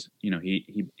you know,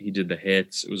 he did the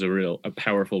hits. It was a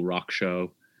powerful rock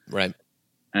show. Right.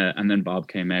 And then Bob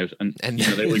came out, and you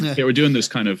know, they were doing this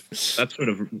kind of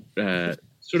that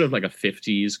sort of like a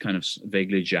 50s kind of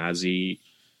vaguely jazzy,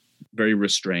 very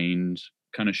restrained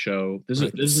kind of show. This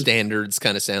is standards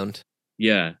kind of sound.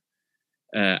 Yeah,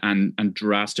 and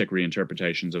drastic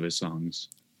reinterpretations of his songs.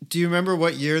 Do you remember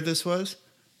what year this was?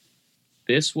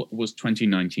 This was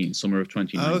 2019, summer of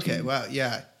 2019. Oh, okay, wow,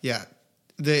 yeah.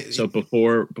 So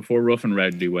before Rough and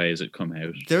Rowdy Ways had come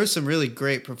out, there were some really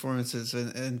great performances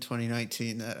in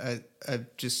 2019 that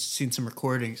I've just seen some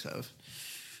recordings of.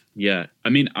 Yeah, I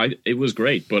mean, it was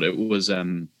great, but it was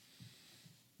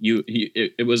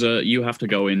it was a you have to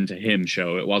go into him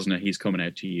show. It wasn't a he's coming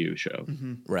out to you show.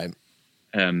 Mm-hmm. Right.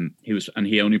 He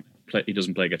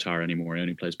doesn't play guitar anymore. He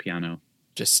only plays piano.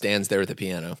 Just stands there at the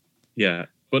piano. Yeah,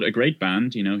 but a great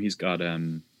band. You know, he's got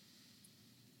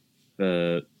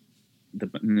that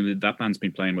band's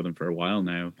been playing with him for a while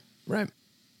now. Right.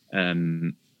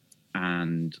 And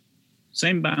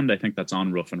same band, I think, that's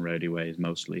on Rough and Rowdy Ways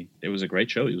mostly. It was a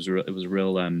great show. It was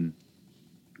real.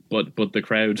 But the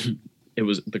crowd,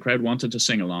 the crowd wanted to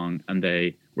sing along, and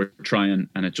they were trying,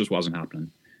 and it just wasn't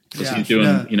happening. Because he's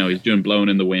doing, he's doing "Blowing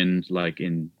in the Wind" like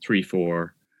in 3/4,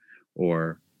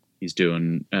 or he's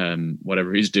doing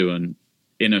whatever he's doing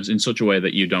in such a way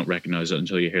that you don't recognize it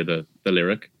until you hear the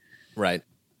lyric. Right.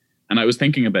 And I was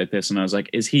thinking about this, and I was like,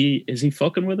 is he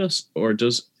fucking with us, or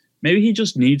maybe he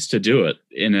just needs to do it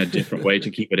in a different way to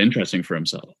keep it interesting for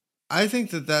himself? I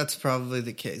think that that's probably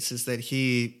the case, is that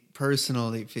he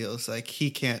personally feels like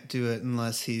he can't do it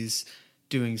unless he's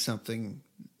doing something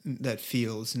that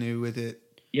feels new with it.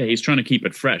 Yeah, he's trying to keep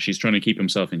it fresh. He's trying to keep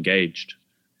himself engaged.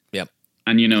 Yep.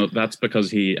 And, that's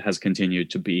because he has continued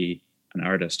to be an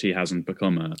artist. He hasn't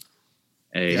become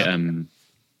a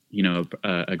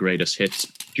greatest hits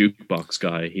jukebox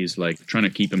guy. He's like trying to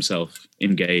keep himself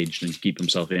engaged and keep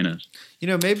himself in it.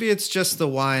 Maybe it's just the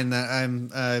wine that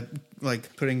I'm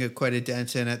like putting quite a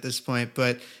dent in at this point,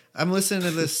 but I'm listening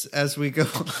to this as we go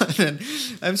on, and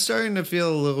I'm starting to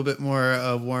feel a little bit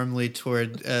more warmly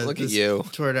toward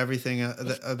toward everything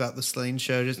about the Slane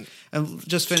show. I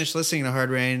just finished listening to Hard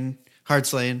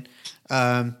Slane,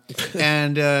 and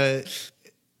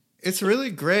it's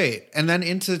really great. And then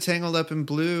into Tangled Up in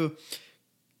Blue.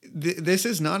 This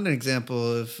is not an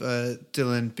example of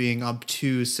Dylan being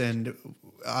obtuse and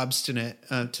obstinate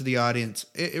to the audience.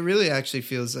 It really actually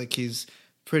feels like he's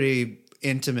pretty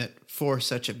intimate for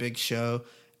such a big show,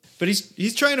 but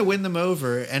he's trying to win them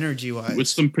over energy-wise with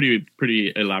some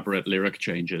pretty elaborate lyric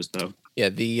changes, though. Yeah,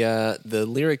 the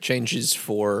lyric changes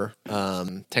for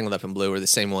Tangled Up in Blue are the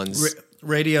same ones.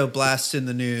 Radio blast in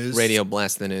the news. Radio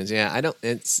blast in the news. Yeah,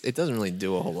 it doesn't really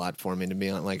do a whole lot for me, to be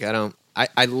honest. Like, I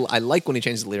like when he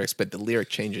changes the lyrics, but the lyric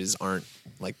changes aren't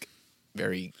like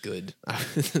very good,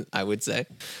 I would say.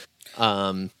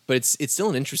 But it's still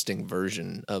an interesting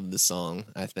version of the song,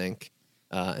 I think.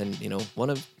 And one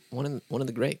of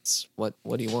the greats. What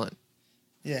do you want?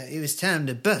 Yeah, it was time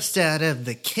to bust out of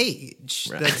the cage.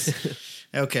 Right. That's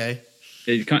okay.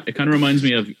 It kind of reminds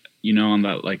me of on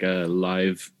that like a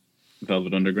live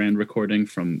Velvet Underground recording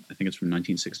from, I think it's from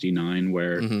 1969,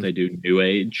 where they do New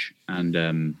Age,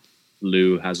 and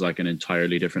Lou has like an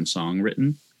entirely different song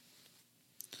written.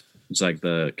 It's like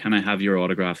 "Can I have your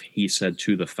autograph?" he said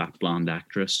to the fat blonde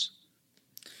actress.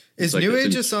 Is New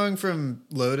Age a song from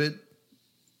Loaded?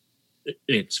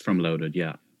 It's from Loaded,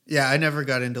 yeah. Yeah, I never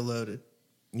got into Loaded.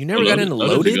 You never got into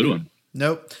Loaded? Loaded's a good one.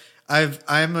 Nope.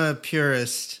 I'm a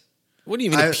purist. What do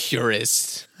you mean a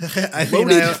purist?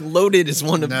 Loaded is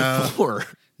one of the four.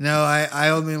 No, I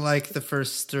only like the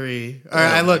first three.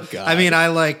 I like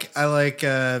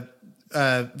Velvet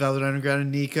Underground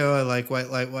and Nico. I like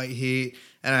White Light, White Heat,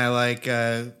 and I like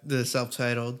the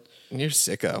self-titled. You're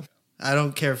sicko. I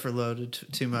don't care for Loaded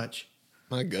too much.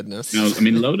 My goodness. No, I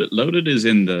mean Loaded is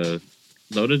in the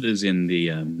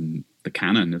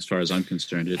canon as far as I'm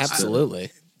concerned. It's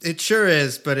absolutely. It sure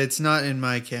is, but it's not in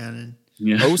my canon.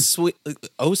 Yeah. Oh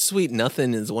Sweet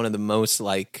Nothing is one of the most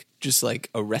just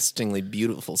arrestingly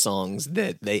beautiful songs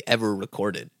that they ever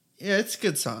recorded. Yeah, it's a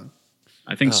good song.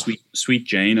 I think Sweet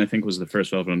Jane, I think, was the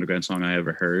first Velvet Underground song I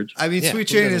ever heard. I mean, Sweet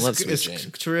Jane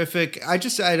is terrific. I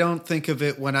don't think of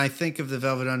it when I think of the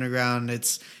Velvet Underground.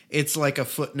 It's like a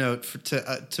footnote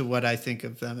to what I think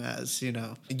of them as.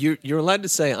 You're allowed to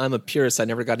say I'm a purist. I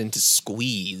never got into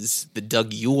Squeeze, the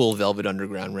Doug Yule Velvet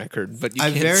Underground record, but you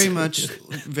can't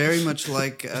very much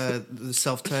like the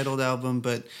self-titled album,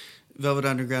 but Velvet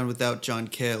Underground without John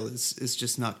Cale is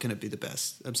just not going to be the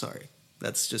best. I'm sorry,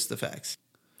 that's just the facts.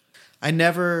 I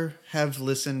never have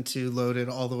listened to Loaded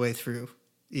all the way through,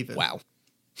 even. Wow.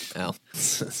 Well,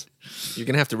 you're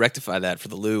gonna have to rectify that for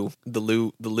the Lou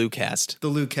cast. The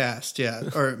Lou cast, yeah,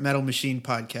 or Metal Machine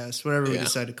podcast, whatever we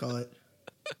decide to call it.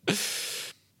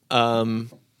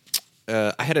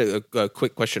 I had a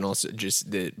quick question also, just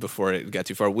before it got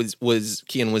too far. Was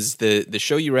the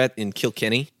show you were at in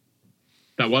Kilkenny?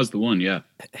 That was the one, yeah.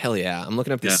 Hell yeah! I'm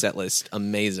looking up the set list.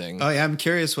 Amazing. Oh yeah, I'm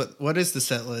curious. What is the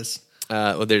set list?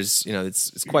 well, there's,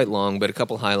 it's quite long, but a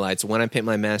couple highlights. When I Paint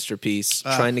My Masterpiece,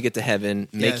 Trying to Get to Heaven,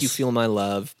 Make yes. You Feel My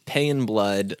Love, Pay in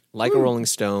Blood, Like a Rolling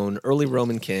Stone, Early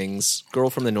Roman Kings, Girl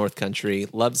from the North Country,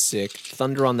 Lovesick,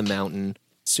 Thunder on the Mountain,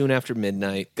 Soon After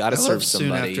Midnight, Gotta I Serve love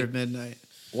Somebody. Soon After Midnight.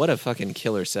 What a fucking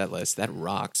killer set list. That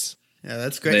rocks. Yeah,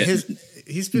 that's great.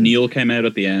 He's been Neil came out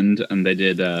at the end, and they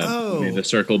did May the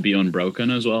Circle Be Unbroken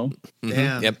as well.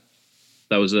 damn. Yep.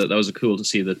 That was a cool to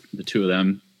see the two of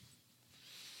them.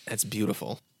 That's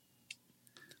beautiful.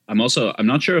 I'm not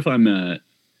sure if I'm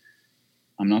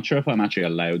actually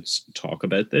allowed to talk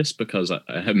about this because I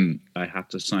have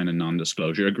to sign a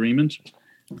non-disclosure agreement.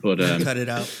 But Cut it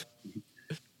out.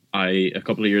 a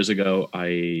couple of years ago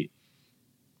I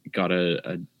got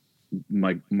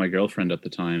my girlfriend at the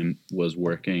time was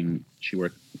working. She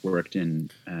worked in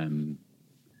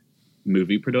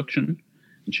movie production,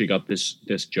 and she got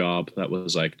this job that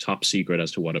was like top secret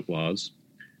as to what it was,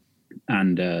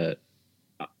 and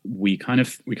we kind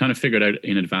of figured out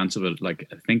in advance of it, like,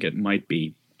 I think it might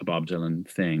be a Bob Dylan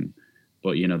thing,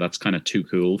 but that's kind of too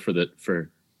cool for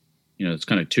it's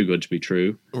kind of too good to be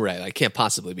true. Right. I can't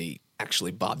possibly be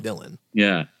actually Bob Dylan.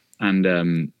 Yeah.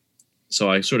 And so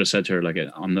I sort of said to her, like,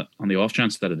 on the off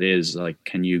chance that it is, like,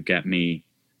 can you get me,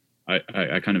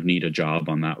 I kind of need a job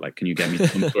on that. Like, can you get me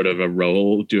some sort of a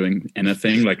role doing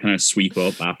anything, like kind of sweep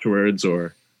up afterwards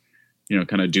or,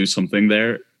 kind of do something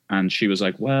there. And she was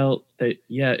like, well, it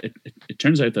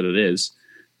turns out that it is.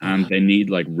 And they need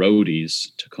like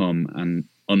roadies to come and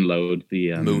unload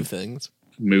the move things,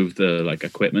 move the like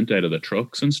equipment out of the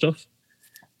trucks and stuff.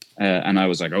 And I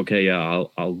was like, okay, yeah,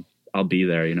 I'll be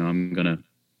there. I'm gonna,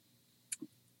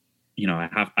 I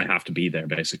have to be there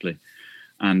basically.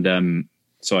 And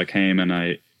so I came and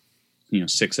I,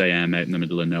 6 a.m. out in the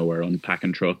middle of nowhere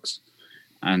unpacking trucks,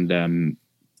 and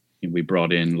we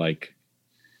brought in like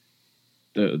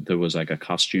there was like a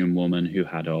costume woman who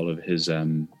had all of his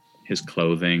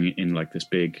clothing in like this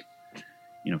big,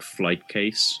 flight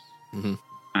case. Mm-hmm.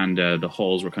 And the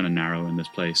halls were kind of narrow in this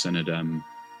place, and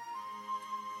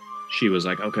she was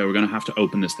like, okay, we're going to have to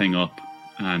open this thing up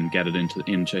and get it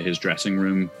into his dressing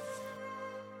room.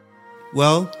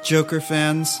 Well, Joker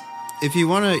fans, if you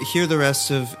want to hear the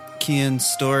rest of Cian's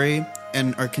story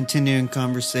and our continuing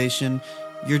conversation,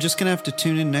 you're just going to have to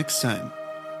tune in next time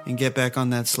and get back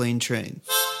on that Slane train.